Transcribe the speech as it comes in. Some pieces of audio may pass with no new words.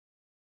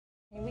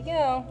we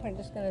go. We're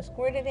just going to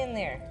squirt it in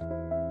there.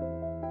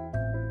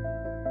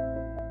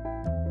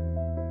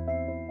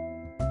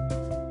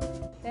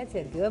 That's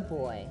a good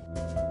boy.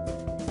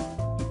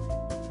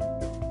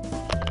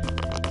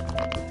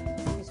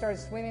 He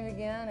starts swimming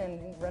again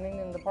and running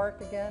in the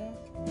park again.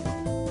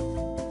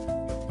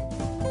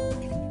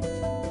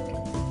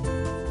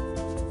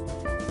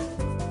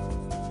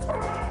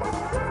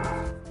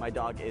 My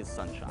dog is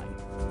Sunshine.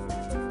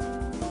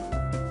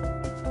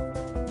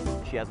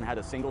 She hasn't had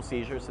a single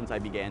seizure since I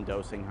began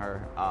dosing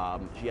her.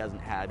 She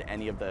hasn't had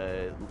any of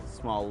the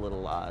small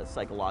little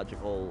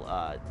psychological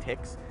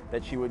tics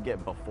that she would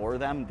get before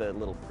them, the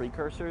little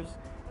precursors.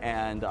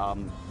 And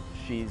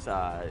she's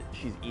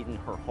eaten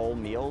her whole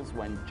meals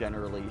when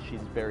generally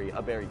she's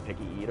a very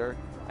picky eater,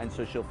 and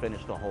so she'll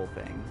finish the whole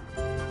thing.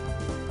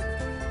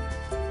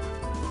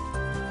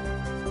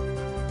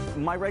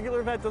 My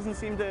regular vet doesn't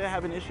seem to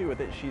have an issue with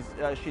it.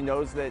 She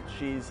knows that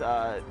she's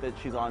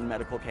on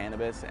medical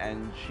cannabis,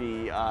 and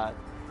she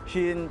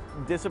didn't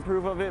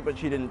disapprove of it, but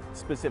she didn't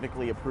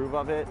specifically approve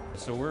of it.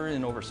 So we're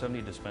in over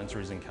 70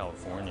 dispensaries in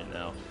California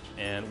now,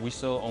 and we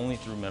sell only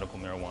through medical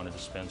marijuana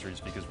dispensaries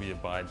because we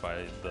abide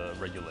by the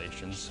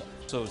regulations.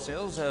 So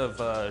sales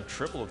have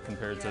tripled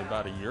compared to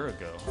about a year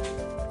ago.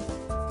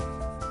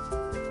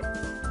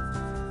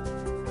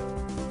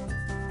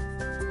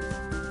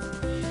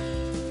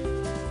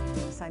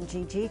 I'm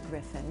Gigi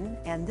Griffin,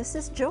 and this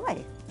is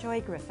Joy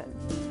Griffin.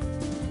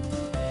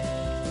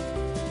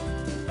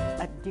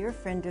 A dear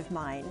friend of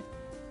mine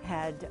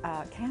had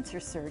cancer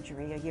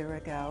surgery a year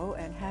ago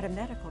and had a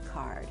medical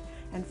card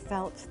and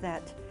felt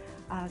that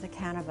the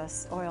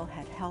cannabis oil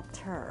had helped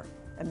her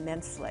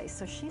immensely.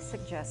 So she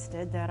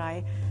suggested that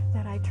I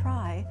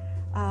try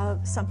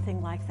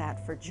something like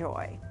that for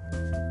Joy.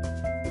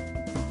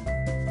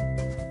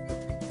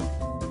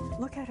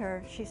 Look at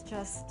her, she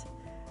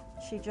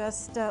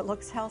just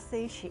looks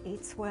healthy, she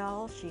eats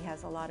well, she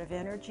has a lot of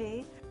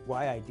energy.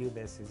 Why I do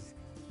this is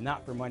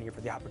not for money or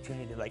for the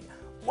opportunity to like,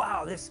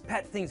 wow, this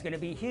pet thing's gonna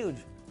be huge.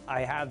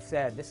 I have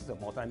said this is a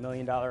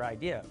multi-million-dollar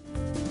idea.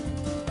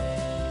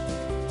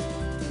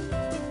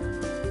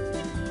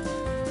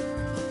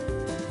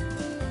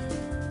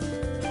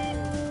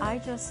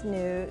 I just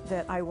knew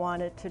that I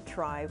wanted to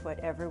try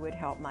whatever would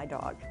help my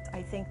dog.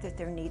 I think that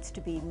there needs to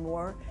be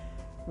more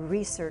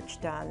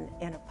research done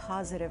in a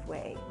positive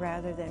way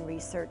rather than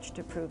research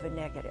to prove a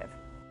negative.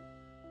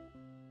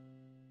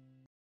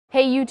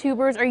 Hey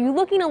YouTubers, are you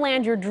looking to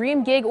land your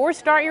dream gig or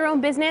start your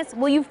own business?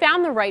 Well, you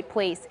found the right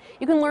place.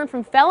 You can learn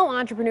from fellow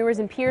entrepreneurs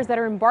and peers that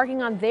are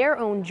embarking on their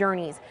own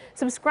journeys.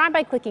 Subscribe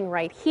by clicking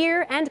right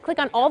here and click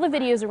on all the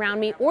videos around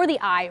me or the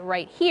eye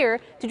right here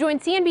to join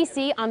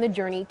CNBC on the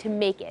journey to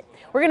make it.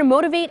 We're going to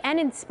motivate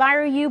and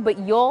inspire you, but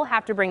you'll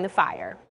have to bring the fire.